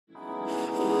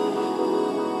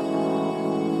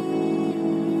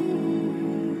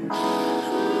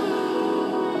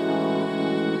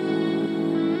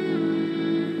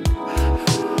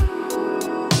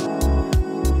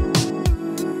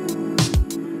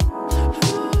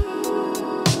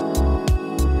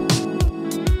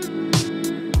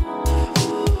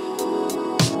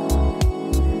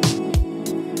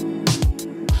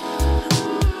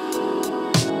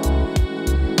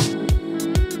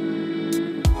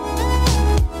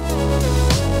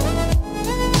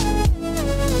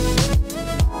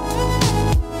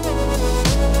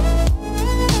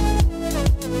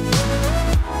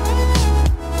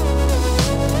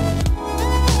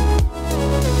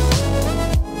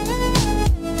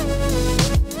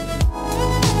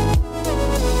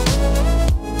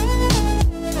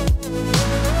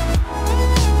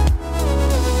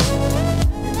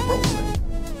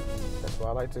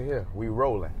we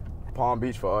rolling. Palm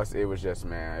Beach for us, it was just,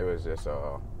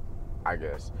 I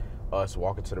guess, us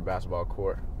walking to the basketball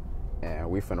court, and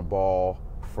we finna ball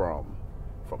from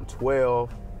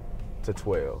 12 to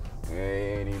 12. It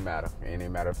ain't even matter. It ain't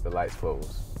even matter if the lights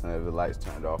closed, if the lights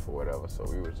turned off or whatever. So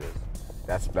we was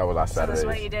just, that was our Saturday. So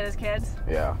that's what you did as kids?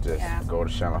 Yeah, go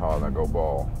to Schandler Hall and go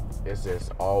ball. It's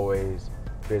just always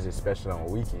busy, especially on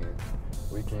weekends.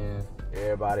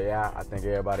 Everybody out. I think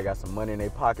everybody got some money in their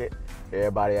pocket.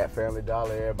 Everybody at Family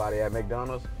Dollar, everybody at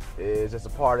McDonald's. It's just a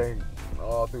party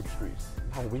all through the streets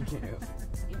on weekends.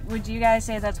 Would you guys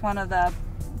say that's one of the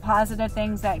positive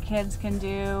things that kids can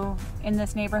do in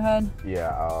this neighborhood?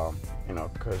 Yeah,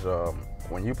 because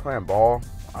when you playing ball,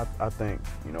 I think,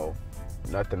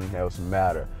 nothing else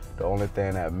matter. The only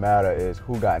thing that matter is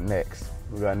who got next.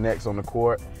 Who got next on the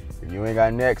court. If you ain't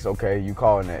got next, okay, you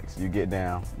call next. You get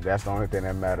down. That's the only thing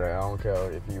that matter. I don't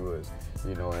care if you was,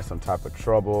 in some type of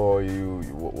trouble,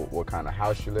 what kind of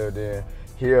house you lived in.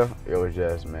 Here, it was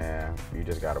just, man, you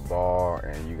just got a ball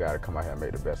and you got to come out here and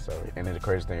make the best of it. And then the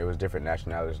crazy thing, it was different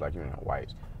nationalities, like,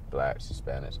 whites, blacks,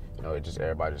 Hispanics. It just,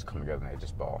 everybody just come together and they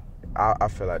just ball. I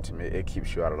feel like, to me, it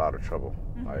keeps you out of a lot of trouble.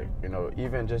 Mm-hmm. Like,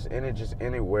 even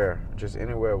anywhere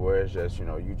where it's just,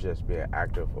 you just being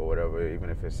active or whatever, even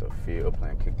if it's a field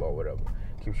playing kickball, whatever,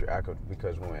 keeps you active.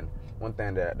 Because one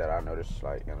thing that I noticed,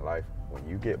 like, in life, when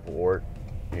you get bored,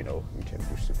 you tend to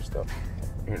do stupid stuff.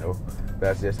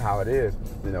 That's just how it is.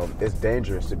 It's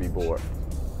dangerous to be bored.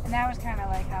 And that was kind of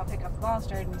like how Pick Up the Ball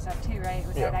started and stuff too, right?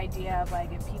 With that idea of,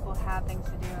 like, if people have things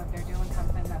to do, if they're doing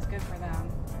something that's good for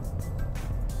them,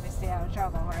 they stay out of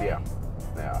trouble, right? Yeah.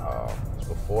 Now,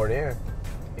 before then,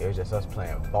 it was just us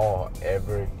playing ball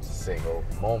every single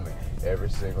moment, every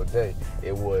single day.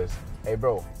 It was, hey,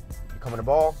 bro, you coming to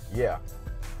ball? Yeah.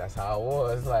 That's how it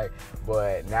was. Like,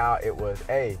 but now it was,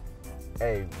 hey,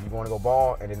 you want to go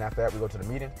ball? And then after that, we go to the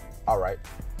meeting? All right.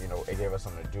 It gave us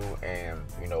something to do. And,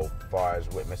 as far as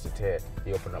with Mr. Ted,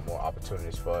 he opened up more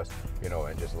opportunities for us,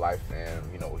 and just life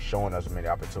and, showing us many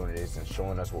opportunities and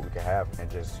showing us what we can have and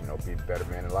just, be a better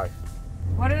man in life.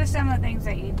 What are some of the things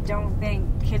that you don't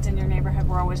think kids in your neighborhood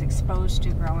were always exposed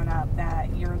to growing up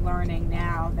that you're learning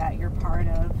now that you're part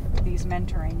of these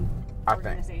mentoring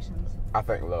organizations? I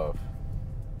think love.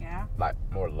 Yeah? Like,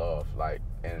 more love, like,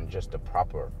 and just the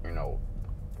proper,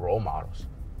 role models.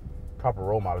 Proper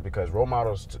role models, because role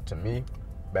models to me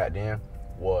back then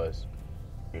was,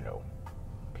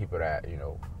 people that,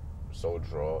 sold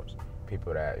drugs,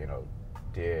 people that,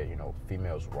 did,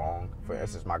 females wrong. For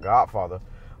instance, my godfather,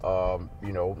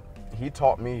 he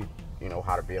taught me,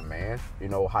 how to be a man,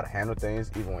 how to handle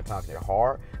things even when times get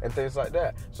hard and things like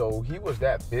that. So he was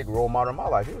that big role model in my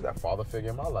life. He was that father figure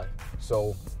in my life.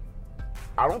 So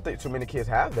I don't think too many kids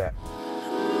have that.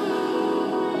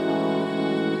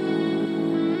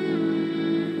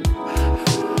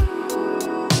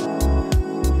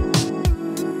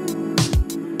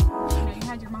 You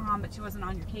had your mom, but she wasn't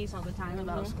on your case all the time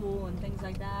about school and things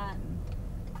like that.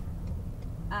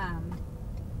 And,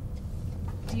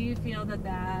 do you feel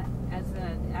that as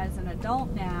an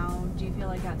adult now, do you feel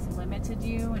like that's limited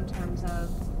you in terms of,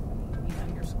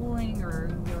 your schooling or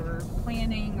your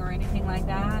planning or anything like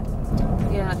that?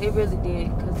 Yeah, it really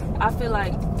did. Because I feel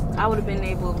like I would have been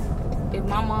able, if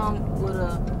my mom would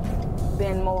have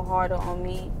been more harder on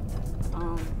me,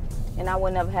 and I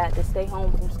wouldn't have had to stay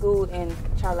home from school and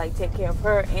try to, like, take care of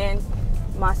her and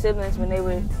my siblings when they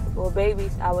were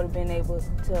babies, I would have been able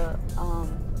to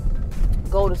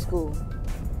go to school,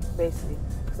 basically.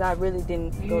 Because I really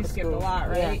didn't go to school. You skipped a lot,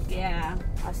 right? Yeah.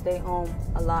 I stayed home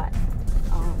a lot,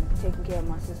 taking care of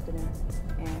my sister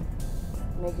and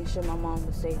making sure my mom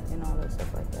was safe and all that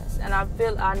stuff like that. And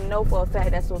I know for a fact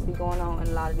that's what be going on in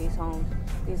a lot of these homes.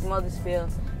 These mothers feel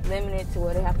limited to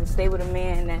where they have to stay with a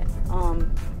man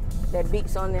that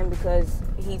beats on them because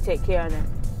he take care of them.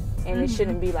 And it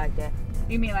shouldn't be like that.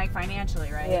 You mean like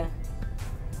financially, right? Yeah.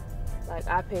 Like,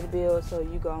 I pay the bills, so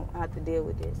you gonna have to deal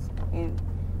with this. And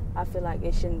I feel like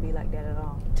it shouldn't be like that at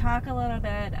all. Talk a little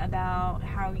bit about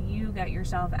how you got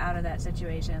yourself out of that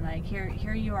situation. Like, here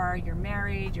you are, you're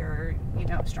married, you're,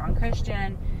 a strong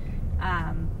Christian.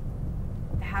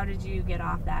 How did you get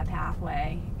off that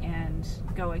pathway and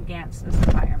go against this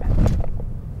environment?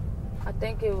 I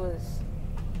think it was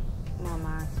my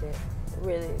mindset.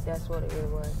 Really, that's what it really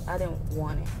was. I didn't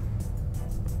want it.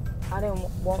 I didn't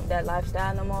want that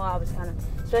lifestyle no more. I was kind of,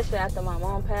 especially after my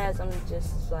mom passed, I'm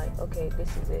just like, okay, this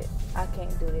is it. I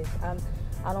can't do this.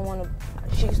 I don't want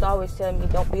to. She used to always tell me,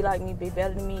 don't be like me, be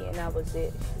better than me, and that was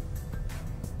it.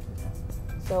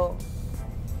 So,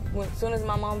 as soon as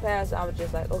my mom passed, I was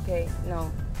just like, okay, no.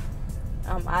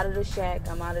 I'm out of the shack.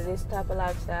 I'm out of this type of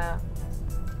lifestyle.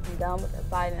 I'm done with the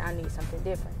fighting. I need something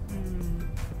different.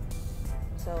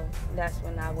 So that's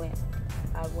when I went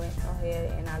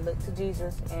ahead and I looked to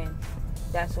Jesus, and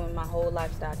that's when my whole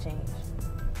lifestyle changed.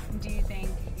 Do you think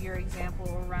your example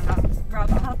will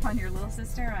rub off on your little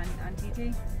sister on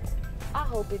TT? I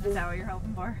hope it do. Is that what you're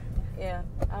hoping for? Yeah,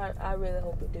 I really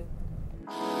hope it do.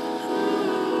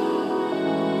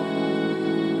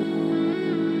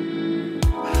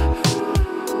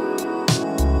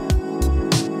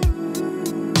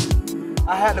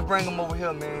 I had to bring them over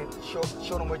here, man. Show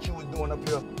them what you was doing up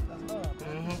here.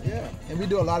 Yeah, and we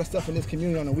do a lot of stuff in this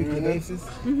community on a weekly basis.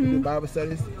 We do Bible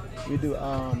studies. We do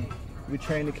we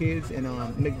train the kids, and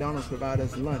McDonald's provide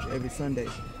us lunch every Sunday.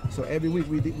 So every week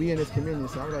we in this community.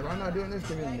 So I was like, why not doing this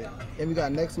community? And we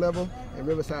got Next Level and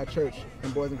Riverside Church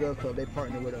and Boys and Girls Club. They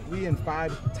partner with us. We in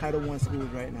 5 Title I schools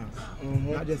right now.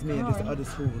 Not just me, and just other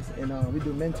schools. And we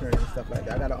do mentoring and stuff like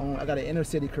that. I got an inner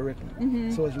city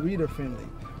curriculum, so it's reader friendly.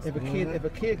 If a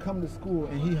kid come to school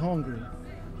and he hungry,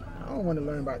 I don't want to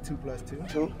learn about 2 +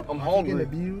 2. I'm hungry. Getting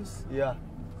abused. Yeah.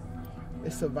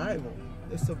 It's survival.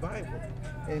 It's survival.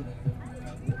 And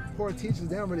poor teachers,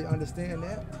 they don't really understand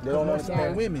that. They don't Most of them are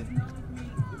understand. women.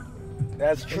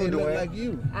 That's And true, they look Dwayne. like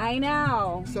you. I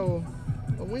know. So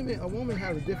a woman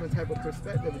has a different type of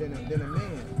perspective than a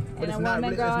man. But And it's a not woman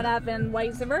really- growing up in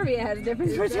white suburbia has a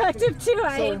different perspective too.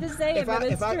 I hate to say it, but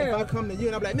it's true. If I come to you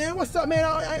and I'm like, man, what's up, man?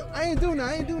 I ain't do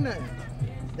nothing.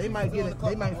 They might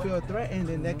feel threatened,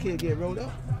 and that kid get rolled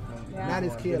up. Yeah. Not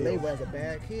his kid labeled as a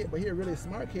bad kid, but he a really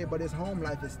smart kid, but his home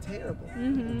life is terrible.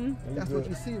 That's what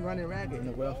you see running ragged. And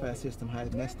the welfare system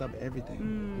has messed up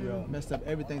everything. Messed up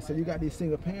everything. So you got these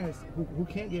single parents who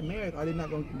can't get married, or they not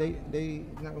gonna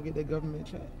get their government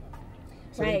check.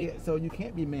 So Right. so you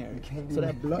can't be married. can't be So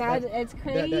that It's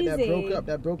crazy.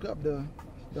 that broke up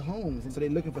the homes, and so they're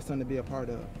looking for something to be a part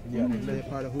of. Yeah, They're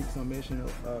part of Hoops on Mission,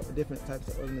 different types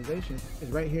of organizations. It's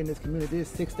right here in this community. There's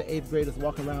 6th to 8th graders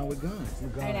walking around with guns.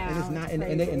 I know. And it's not,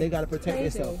 and they got to protect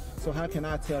themselves. So how can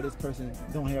I tell this person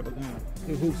don't have a gun?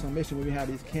 Through Hoops on Mission, when we have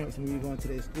these camps, when we go into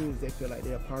their schools, they feel like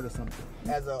they're a part of something.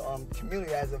 As a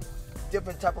community, as a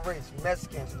different type of race,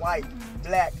 Mexicans, white,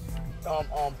 black,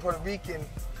 Puerto Rican,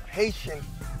 Haitian,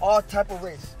 all type of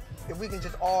race. If we can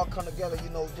just all come together,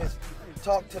 just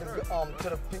talk to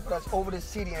the people that's over the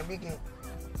city, and we can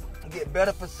get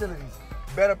better facilities,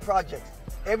 better projects.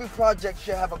 Every project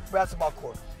should have a basketball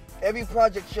court. Every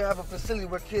project should have a facility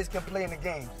where kids can play in the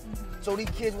games. So these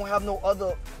kids won't have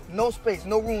no space,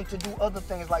 no room to do other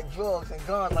things like drugs and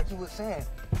guns, like you were saying.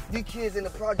 These kids in the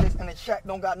projects and the shack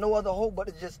don't got no other hope but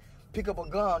to just pick up a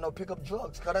gun or pick up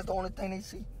drugs, because that's the only thing they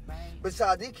see.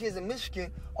 Besides, these kids in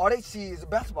Michigan, all they see is a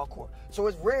basketball court. So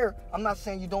it's rare. I'm not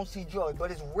saying you don't see drugs,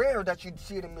 but it's rare that you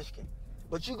see it in Michigan.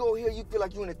 But you go here, you feel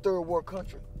like you're in a third world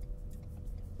country.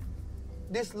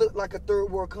 This look like a third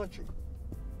world country.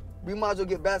 We might as well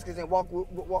get baskets and walk with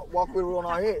it on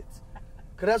our heads,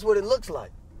 because that's what it looks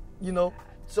like,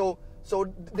 So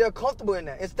they're comfortable in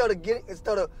that. Instead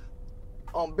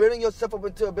of building yourself up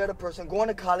into a better person, going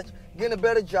to college, getting a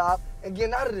better job, and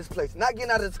getting out of this place. Not getting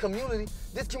out of this community.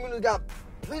 This community got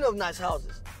plenty of nice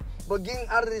houses, but getting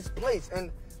out of this place.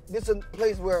 And this is a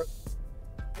place where,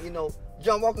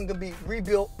 John Walker can be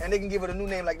rebuilt, and they can give it a new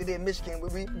name like they did in Michigan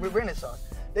with Renaissance.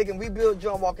 They can rebuild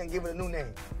John Walker and give it a new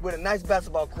name with a nice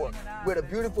basketball court, with a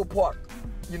beautiful park.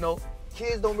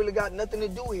 Kids don't really got nothing to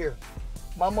do here.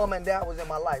 My mom and dad was in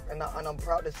my life, and I'm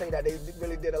proud to say that they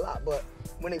really did a lot. But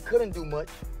when they couldn't do much,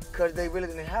 because they really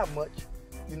didn't have much,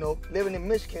 living in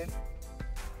Michigan,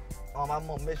 I'm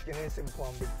from Michigan and St.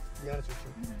 Paul, to be honest with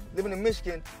you. Living in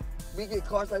Michigan, we get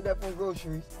cars like that from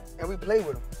groceries, and we play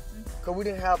with them, because we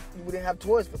didn't have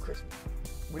toys for Christmas.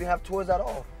 We didn't have toys at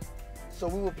all, so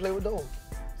we would play with those.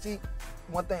 See,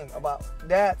 one thing about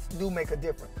dads do make a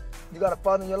difference. You got a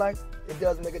father in your life, it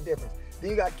does make a difference. Then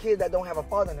you got kids that don't have a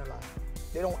father in their life.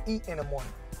 They don't eat in the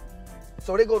morning.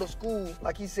 So they go to school,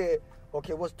 like he said,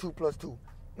 okay, what's 2 + 2?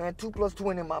 Man, 2 + 2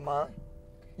 ain't in my mind.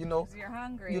 You're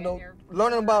hungry.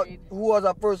 Learning about who was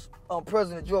our first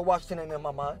president, George Washington, ain't in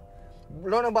my mind.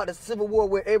 Learning about the Civil War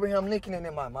with Abraham Lincoln ain't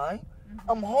in my mind.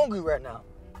 I'm hungry right now.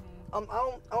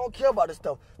 I don't care about this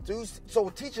stuff. So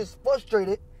teachers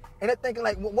frustrated, and they're thinking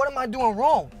like, what am I doing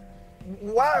wrong?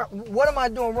 What am I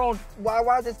doing wrong?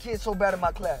 Why is this kid so bad in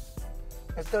my class?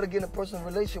 Instead of getting a personal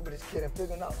relationship with this kid and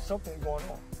figuring out something's going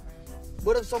on.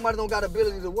 What if somebody don't got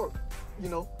ability to work?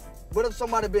 What if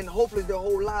somebody been hopeless their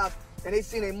whole lives and they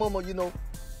seen their mama,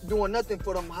 doing nothing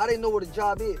for them? How they know what a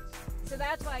job is? So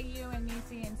that's why you and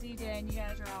Meci and CJ and you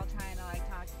guys are all trying to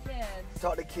talk to kids.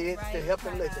 Talk to kids, right? to help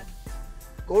them listen.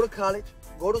 Go to college,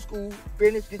 go to school,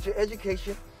 finish, get your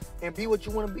education, and be what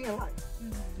you want to be in life.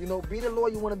 Mm-hmm. You know, be the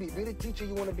lawyer you want to be the teacher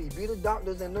you want to be the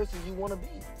doctors and nurses you want to be.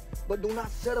 But do not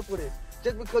settle for this.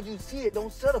 Just because you see it,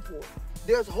 don't settle for it.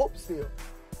 There's hope still.